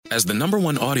As the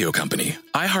 #1 audio company,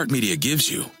 iHeartMedia gives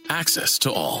you access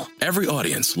to all. Every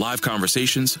audience, live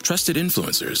conversations, trusted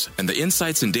influencers, and the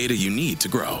insights and data you need to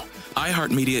grow.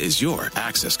 iHeartMedia is your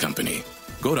access company.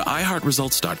 Go to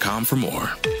iHeartResults.com for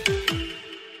more.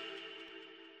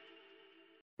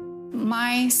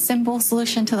 My simple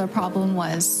solution to the problem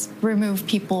was remove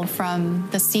people from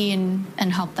the scene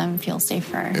and help them feel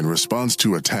safer. In response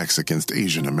to attacks against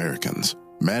Asian Americans,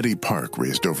 Maddie Park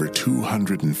raised over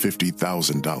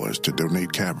 $250,000 to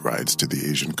donate cab rides to the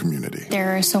Asian community.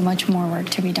 There is so much more work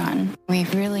to be done. We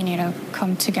really need to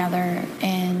come together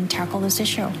and tackle this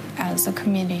issue as a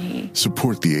community.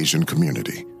 Support the Asian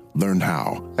community. Learn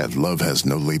how at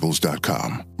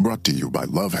lovehasnolabels.com. Brought to you by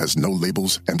Love Has No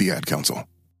Labels and the Ad Council.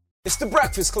 It's The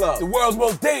Breakfast Club, the world's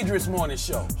most dangerous morning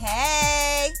show.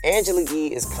 Hey! Angela Yee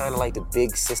is kind of like the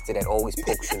big sister that always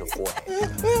pokes you in the forehead.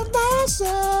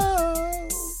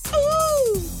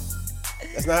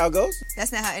 That's not how it goes?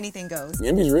 That's not how anything goes.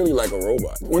 Yemi's really like a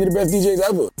robot. One of the best DJs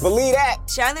ever. Believe that.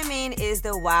 Charlamagne is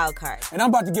the wild card. And I'm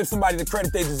about to give somebody the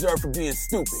credit they deserve for being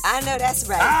stupid. I know that's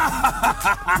right.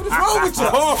 What is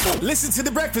wrong with you? Listen to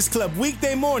The Breakfast Club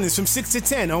weekday mornings from 6 to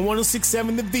 10 on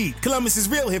 106.7 The Beat. Columbus's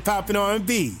real hip-hop and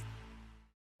R&B.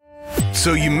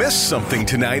 So you missed something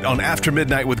tonight on After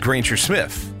Midnight with Granger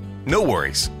Smith. No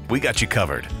worries, we got you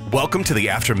covered. Welcome to the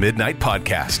After Midnight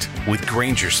podcast with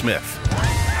Granger Smith.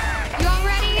 You all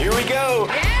ready? Here we go.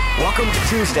 Yeah. Welcome to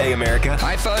Tuesday, America.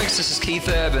 Hi, folks. This is Keith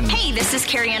Urban. Hey, this is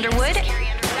Carrie Underwood.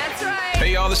 That's right.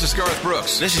 Hey, y'all. This is Garth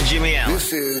Brooks. This is Jimmy Allen.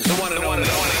 This is the one and only.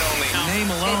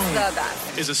 Name alone it's the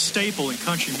best. is a staple in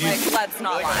country music. Like, let's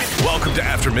not lie. Welcome to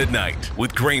After Midnight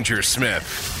with Granger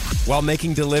Smith. While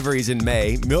making deliveries in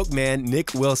May, milkman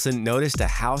Nick Wilson noticed a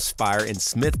house fire in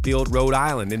Smithfield, Rhode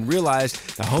Island, and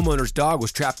realized the homeowner's dog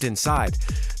was trapped inside.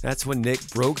 That's when Nick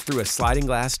broke through a sliding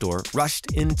glass door,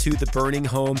 rushed into the burning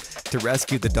home to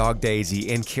rescue the dog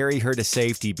Daisy and carry her to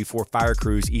safety before fire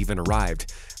crews even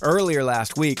arrived. Earlier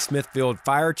last week, Smithfield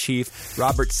Fire Chief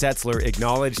Robert Setzler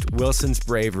acknowledged Wilson's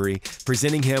bravery,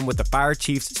 presenting him with the Fire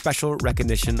Chief's Special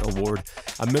Recognition Award.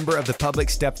 A member of the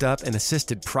public stepped up and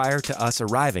assisted prior to us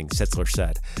arriving, Setzler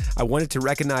said. I wanted to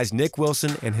recognize Nick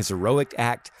Wilson and his heroic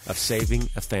act of saving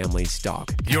a family's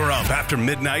dog. You're up After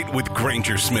Midnight with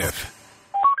Granger Smith.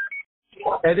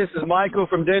 Hey, this is Michael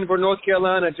from Denver, North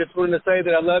Carolina. Just wanted to say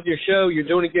that I love your show. You're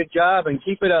doing a good job, and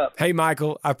keep it up. Hey,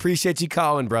 Michael, I appreciate you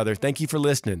calling, brother. Thank you for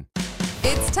listening.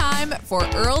 It's time for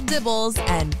Earl Dibbles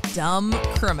and Dumb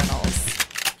Criminals.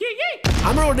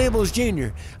 I'm Earl Dibbles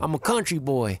Jr. I'm a country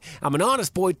boy. I'm an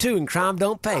honest boy, too, and crime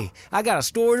don't pay. I got a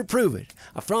story to prove it.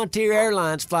 A Frontier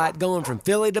Airlines flight going from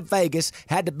Philly to Vegas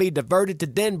had to be diverted to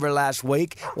Denver last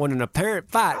week when an apparent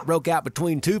fight broke out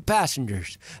between two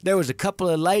passengers. There was a couple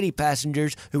of lady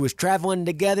passengers who was traveling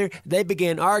together. They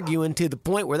began arguing to the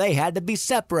point where they had to be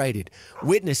separated.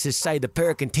 Witnesses say the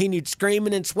pair continued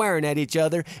screaming and swearing at each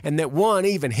other, and that one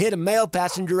even hit a male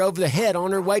passenger over the head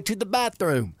on her way to the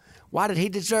bathroom. Why did he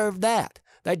deserve that?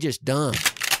 They just dumb.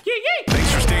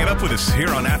 Thanks for staying up with us here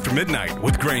on After Midnight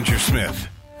with Granger Smith.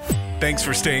 Thanks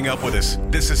for staying up with us.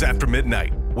 This is After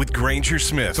Midnight with Granger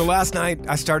Smith. So last night,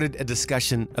 I started a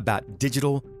discussion about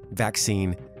digital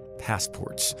vaccine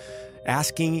passports.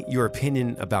 Asking your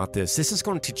opinion about this. This is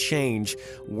going to change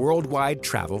worldwide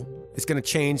travel. It's going to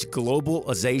change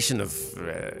globalization of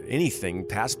anything,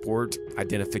 passport,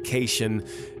 identification.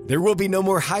 There will be no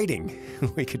more hiding.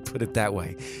 We could put it that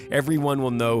way. Everyone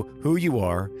will know who you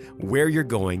are, where you're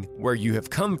going, where you have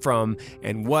come from,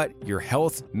 and what your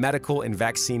health, medical, and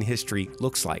vaccine history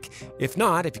looks like. If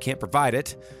not, if you can't provide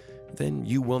it, then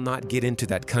you will not get into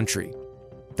that country.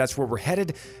 That's where we're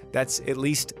headed. That's at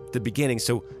least the beginning.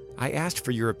 So I asked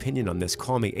for your opinion on this.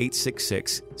 Call me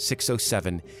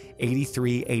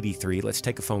 866-607-8383. Let's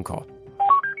take a phone call.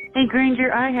 Hey,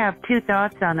 Granger, I have two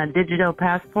thoughts on a digital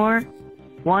passport.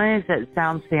 One is that it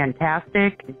sounds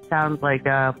fantastic. It sounds like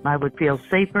I would feel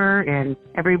safer and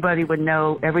everybody would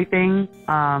know everything,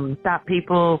 stop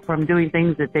people from doing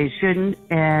things that they shouldn't.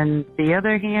 And the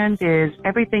other hand is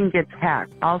everything gets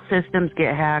hacked. All systems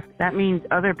get hacked. That means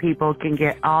other people can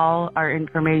get all our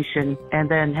information and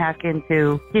then hack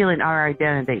into stealing our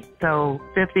identity. So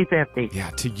 50-50.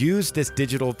 Yeah, to use this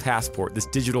digital passport, this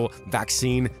digital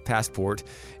vaccine passport,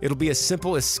 it'll be as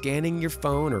simple as scanning your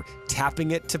phone or tapping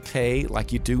it to pay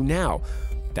like you do now.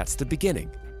 That's the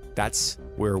beginning. That's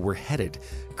where we're headed.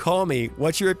 Call me.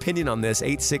 What's your opinion on this?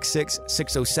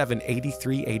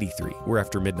 866-607-8383. We're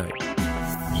After Midnight.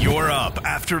 You're up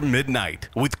After Midnight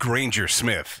with Granger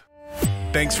Smith.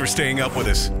 Thanks for staying up with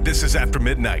us. This is After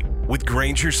Midnight with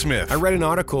Granger Smith. I read an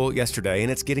article yesterday,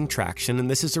 and it's getting traction,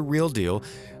 and this is a real deal.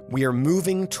 We are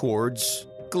moving towards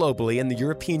globally, and the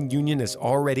European Union is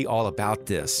already all about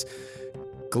this.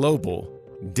 Global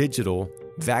digital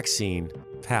vaccine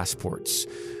passports.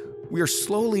 We are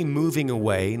slowly moving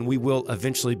away, and we will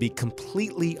eventually be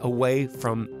completely away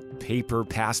from paper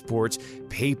passports,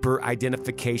 paper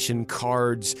identification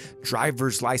cards,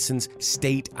 driver's license,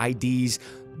 state IDs.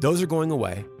 Those are going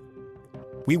away.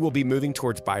 We will be moving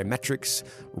towards biometrics,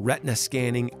 retina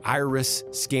scanning, iris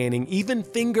scanning, even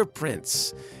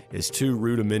fingerprints is too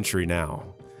rudimentary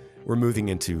now. We're moving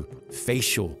into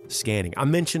facial scanning. I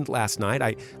mentioned last night,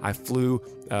 I flew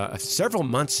several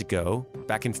months ago,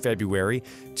 back in February,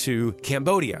 to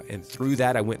Cambodia. And through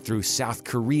that, I went through South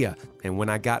Korea. And when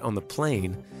I got on the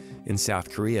plane in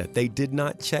South Korea, they did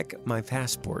not check my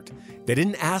passport. They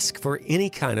didn't ask for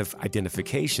any kind of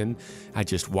identification. I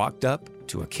just walked up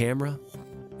to a camera.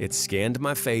 It scanned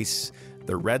my face.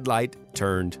 The red light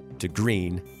turned to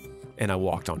green, and I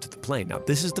walked onto the plane. Now,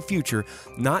 this is the future.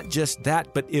 Not just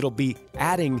that, but it'll be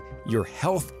adding your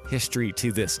health history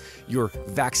to this, your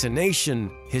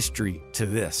vaccination history to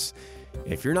this.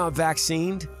 If you're not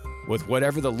vaccinated with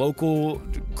whatever the local,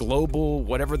 global,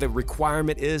 whatever the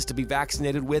requirement is to be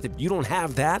vaccinated with, if you don't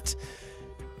have that,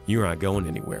 you're not going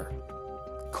anywhere.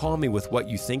 Call me with what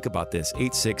you think about this,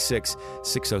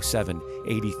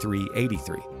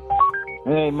 866-607-8383.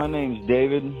 Hey, my name's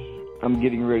David. I'm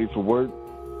getting ready for work,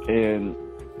 and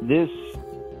this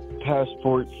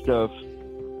passport stuff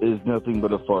is nothing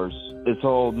but a farce. It's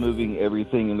all moving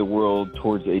everything in the world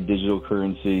towards a digital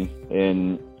currency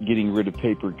and getting rid of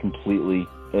paper completely,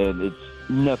 and it's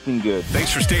nothing good.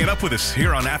 Thanks for staying up with us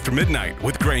here on After Midnight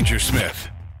with Granger Smith.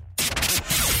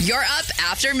 You're up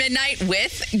after midnight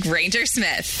with Granger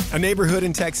Smith. A neighborhood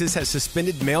in Texas has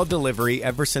suspended mail delivery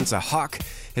ever since a hawk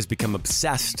has become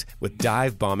obsessed with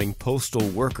dive-bombing postal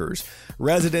workers.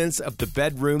 Residents of the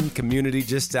Bedroom community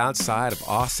just outside of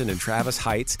Austin and Travis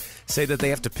Heights say that they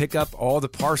have to pick up all the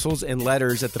parcels and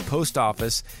letters at the post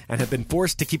office and have been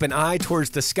forced to keep an eye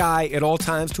towards the sky at all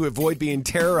times to avoid being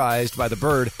terrorized by the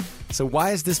bird. So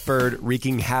why is this bird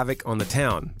wreaking havoc on the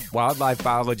town? Wildlife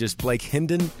biologist Blake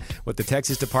Hendon with the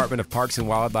Texas Department of Parks and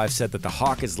Wildlife said that the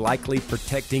hawk is likely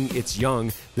protecting its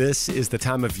young. This is the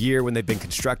time of year when they've been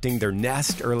constructing their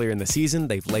nest earlier in the season.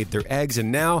 They've laid their eggs,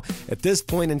 and now, at this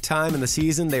point in time in the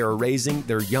season, they are raising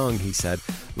their young, he said.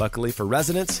 Luckily for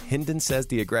residents, Hendon says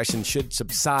the aggression should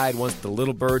subside once the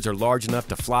little birds are large enough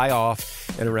to fly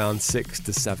off in around 6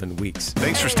 to 7 weeks.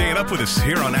 Thanks for staying up with us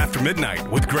here on After Midnight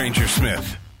with Granger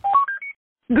Smith.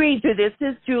 Granger, this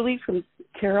is Julie from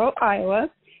Carroll, Iowa.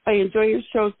 I enjoy your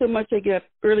show so much. I get up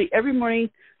early every morning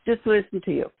just to listen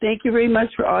to you. Thank you very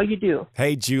much for all you do.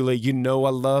 Hey, Julie, you know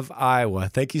I love Iowa.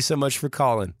 Thank you so much for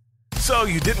calling. So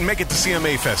you didn't make it to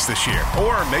CMA Fest this year,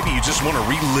 or maybe you just want to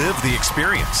relive the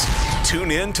experience. Tune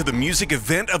in to the music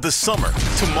event of the summer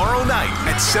tomorrow night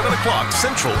at 7 o'clock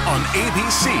Central on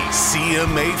ABC.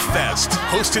 CMA Fest,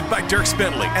 hosted by Dierks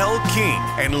Bentley, Elle King,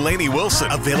 and Lainey Wilson.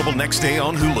 Available next day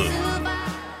on Hulu.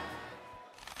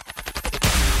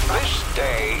 This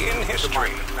day in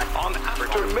history on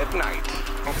After Midnight.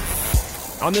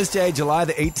 On this day, July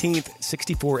the 18th,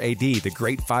 64 AD, the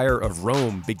Great Fire of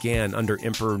Rome began under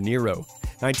Emperor Nero.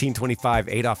 1925,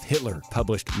 Adolf Hitler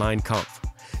published Mein Kampf.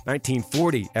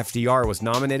 1940, FDR was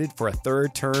nominated for a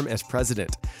third term as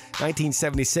president.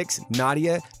 1976,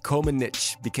 Nadia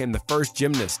Comaneci became the first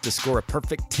gymnast to score a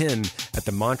perfect 10 at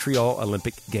the Montreal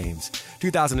Olympic Games.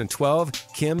 2012,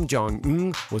 Kim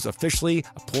Jong-un was officially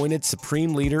appointed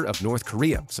supreme leader of North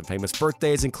Korea. Some famous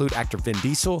birthdays include actor Vin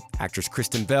Diesel, actress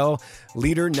Kristen Bell,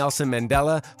 leader Nelson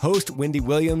Mandela, host Wendy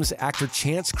Williams, actor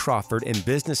Chance Crawford, and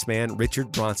businessman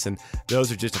Richard Branson.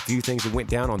 Those are just a few things that went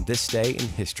down on this day in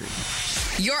history.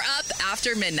 You're up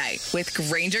after midnight with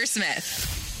Granger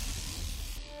Smith.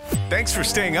 Thanks for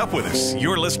staying up with us.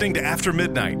 You're listening to After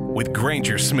Midnight with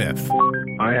Granger Smith.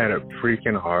 I had it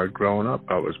freaking hard growing up.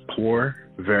 I was poor,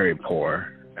 very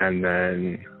poor. And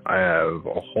then I have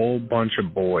a whole bunch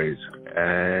of boys.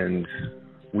 And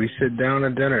we sit down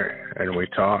at dinner and we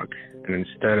talk. And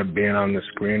instead of being on the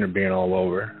screen or being all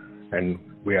over, and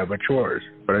we have a chores.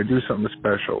 But I do something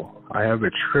special. I have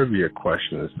a trivia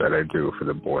questions that I do for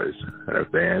the boys. And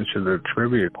if they answer the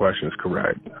trivia questions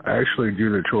correct, I actually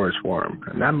do the chores for them.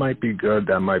 And that might be good,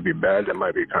 that might be bad, that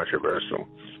might be controversial.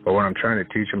 But what I'm trying to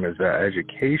teach them is that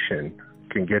education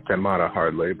can get them out of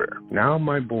hard labor. Now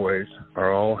my boys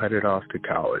are all headed off to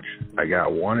college. I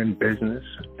got one in business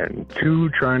and two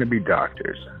trying to be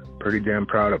doctors. Pretty damn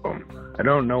proud of them. I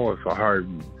don't know if the hard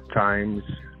times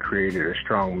created a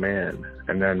strong man,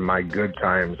 and then my good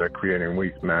times are creating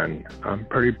weak men. I'm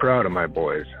pretty proud of my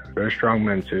boys. They're strong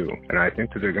men too, and I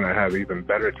think that they're going to have even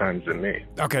better times than me.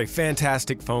 Okay,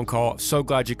 fantastic phone call. So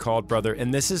glad you called, brother.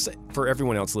 And this is, for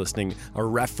everyone else listening, a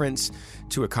reference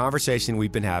to a conversation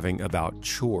we've been having about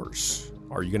chores.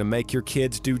 Are you going to make your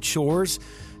kids do chores?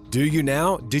 Do you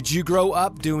now? Did you grow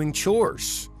up doing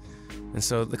chores? And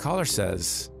so the caller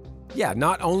says, yeah,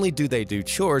 not only do they do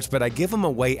chores, but I give them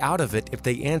a way out of it if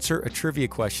they answer a trivia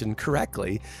question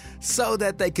correctly so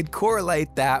that they could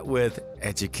correlate that with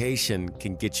education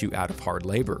can get you out of hard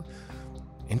labor.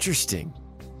 Interesting.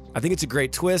 I think it's a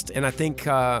great twist, and I think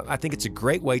it's a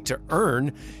great way to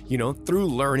earn, through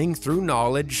learning, through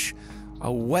knowledge,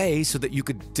 a way so that you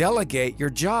could delegate your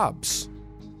jobs.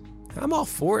 I'm all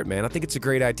for it, man. I think it's a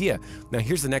great idea. Now,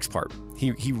 here's the next part.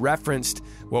 He referenced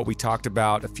what we talked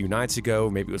about a few nights ago.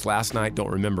 Maybe it was last night. Don't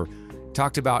remember.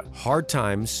 Talked about hard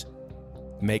times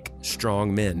make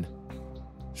strong men.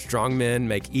 Strong men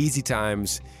make easy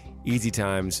times. Easy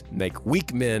times make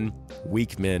weak men.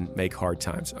 Weak men make hard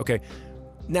times. Okay.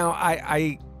 Now,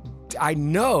 I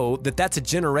know that that's a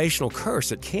generational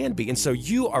curse. It can be. And so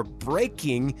you are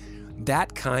breaking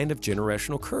that kind of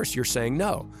generational curse. You're saying,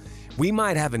 no, we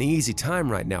might have an easy time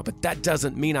right now, but that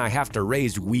doesn't mean I have to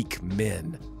raise weak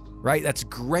men, right? That's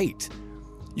great.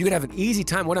 You can have an easy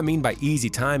time. What I mean by easy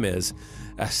time is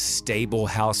a stable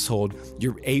household.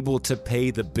 You're able to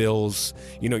pay the bills.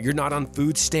 You're not on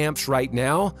food stamps right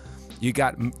now. You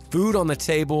got food on the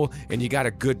table and you got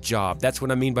a good job. That's what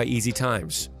I mean by easy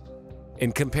times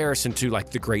in comparison to like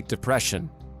the Great Depression,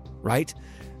 right?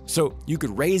 So you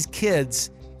could raise kids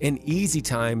in easy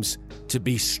times to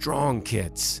be strong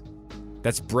kids.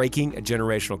 That's breaking a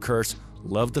generational curse.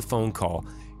 Love the phone call.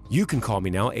 You can call me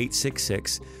now,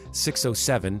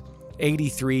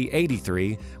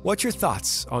 866-607-8383. What's your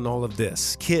thoughts on all of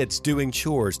this? Kids doing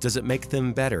chores, does it make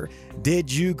them better?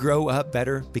 Did you grow up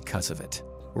better because of it?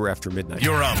 We're After Midnight.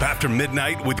 You're up After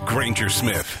Midnight with Granger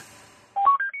Smith.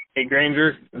 Hey,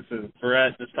 Granger. This is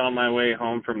Brett, just on my way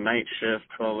home from night shift,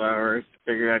 12 hours.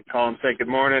 Figured I'd call and say good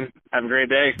morning. Have a great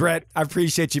day. Brett, I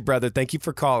appreciate you, brother. Thank you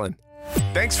for calling.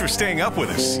 Thanks for staying up with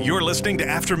us. You're listening to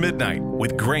After Midnight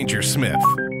with Granger Smith.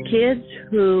 Kids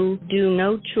who do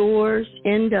no chores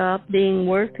end up being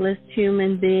worthless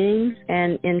human beings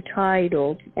and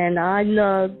entitled. And I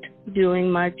loved doing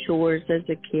my chores as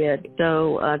a kid.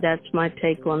 So that's my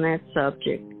take on that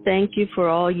subject. Thank you for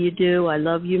all you do. I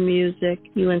love your music.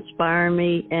 You inspire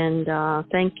me, and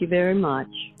thank you very much.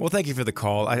 Well, thank you for the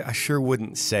call. I sure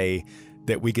wouldn't say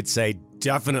that we could say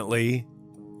definitely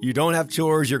you don't have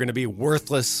chores, you're going to be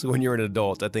worthless when you're an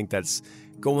adult. I think that's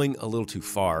going a little too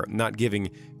far, not giving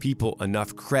people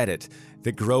enough credit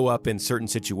that grow up in certain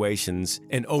situations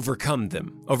and overcome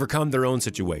their own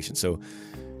situation. So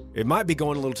it might be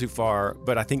going a little too far,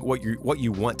 but I think what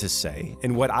you want to say,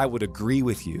 and what I would agree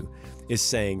with you, is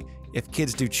saying if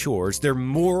kids do chores, they're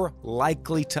more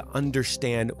likely to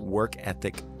understand work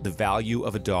ethic, the value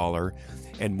of $1,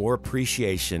 and more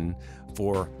appreciation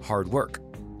for hard work.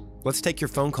 Let's take your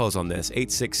phone calls on this,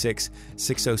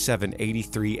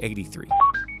 866-607-8383.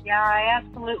 Yeah, I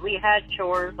absolutely had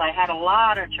chores. I had a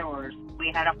lot of chores.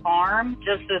 We had a farm.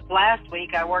 Just this last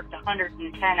week, I worked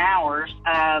 110 hours.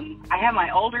 I have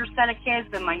my older set of kids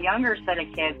and my younger set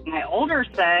of kids. My older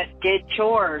set did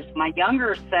chores. My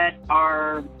younger set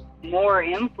are more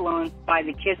influenced by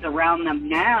the kids around them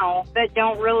now that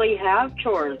don't really have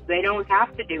chores. They don't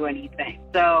have to do anything.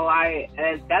 So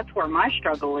that's where my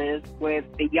struggle is with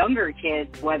the younger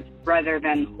kids rather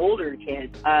than older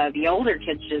kids. The older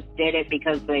kids just did it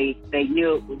because they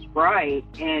knew it was right,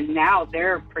 and now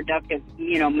they're productive,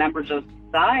 members of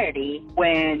society,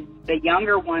 when the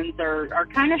younger ones are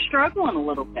kind of struggling a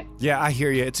little bit. Yeah, I hear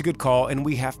you. It's a good call, and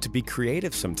we have to be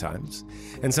creative sometimes.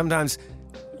 And sometimes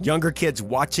younger kids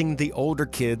watching the older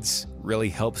kids really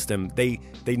helps them. They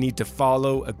need to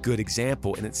follow a good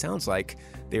example, and it sounds like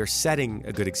they're setting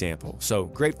a good example. So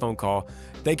great phone call.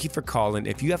 Thank you for calling.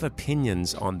 If you have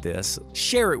opinions on this,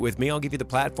 share it with me. I'll give you the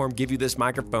platform, give you this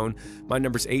microphone. My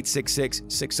number's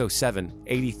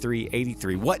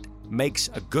 866-607-8383. What makes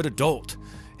a good adult?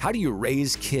 How do you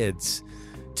raise kids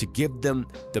to give them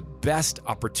the best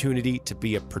opportunity to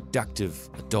be a productive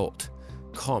adult?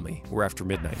 Call me. We're After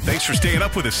Midnight. Thanks for staying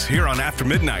up with us here on After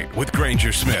Midnight with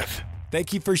Granger Smith.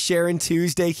 Thank you for sharing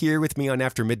Tuesday here with me on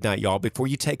After Midnight, y'all. Before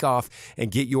you take off and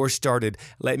get yours started,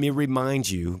 let me remind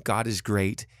you, God is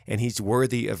great and He's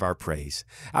worthy of our praise.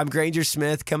 I'm Granger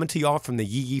Smith, coming to y'all from the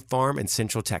Yee Yee Farm in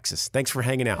Central Texas. Thanks for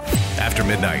hanging out. After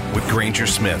Midnight with Granger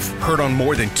Smith. Heard on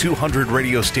more than 200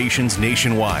 radio stations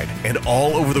nationwide and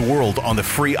all over the world on the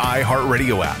free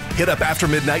iHeartRadio app. Hit up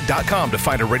aftermidnight.com to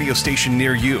find a radio station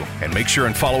near you. And make sure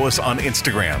and follow us on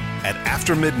Instagram at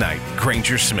After Midnight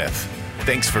Granger Smith.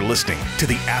 Thanks for listening to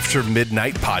the After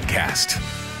Midnight Podcast.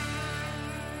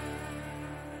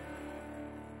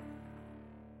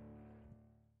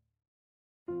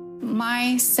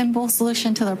 My simple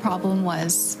solution to the problem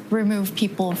was remove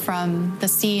people from the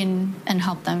scene and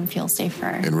help them feel safer.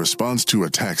 In response to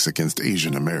attacks against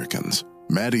Asian Americans,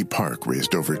 Maddie Park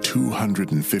raised over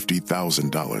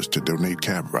 $250,000 to donate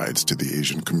cab rides to the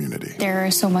Asian community. There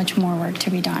is so much more work to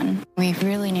be done. We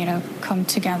really need to come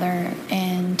together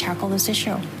and tackle this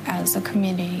issue as a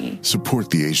community. Support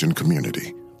the Asian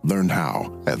community. Learn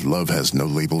how at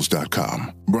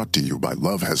lovehasnolabels.com. Brought to you by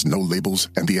Love Has No Labels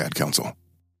and the Ad Council.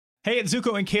 Hey, it's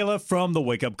Zuko and Kayla from The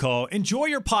Wake Up Call. Enjoy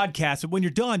your podcast, but when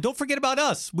you're done, don't forget about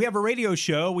us. We have a radio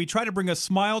show. We try to bring a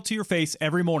smile to your face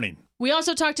every morning. We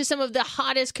also talk to some of the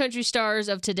hottest country stars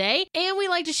of today, and we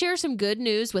like to share some good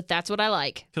news with That's What I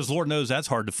Like. Because Lord knows that's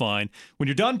hard to find. When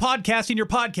you're done podcasting your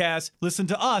podcast, listen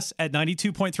to us at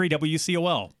 92.3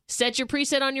 WCOL. Set your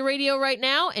preset on your radio right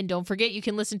now, and don't forget you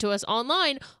can listen to us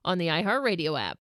online on the iHeartRadio app.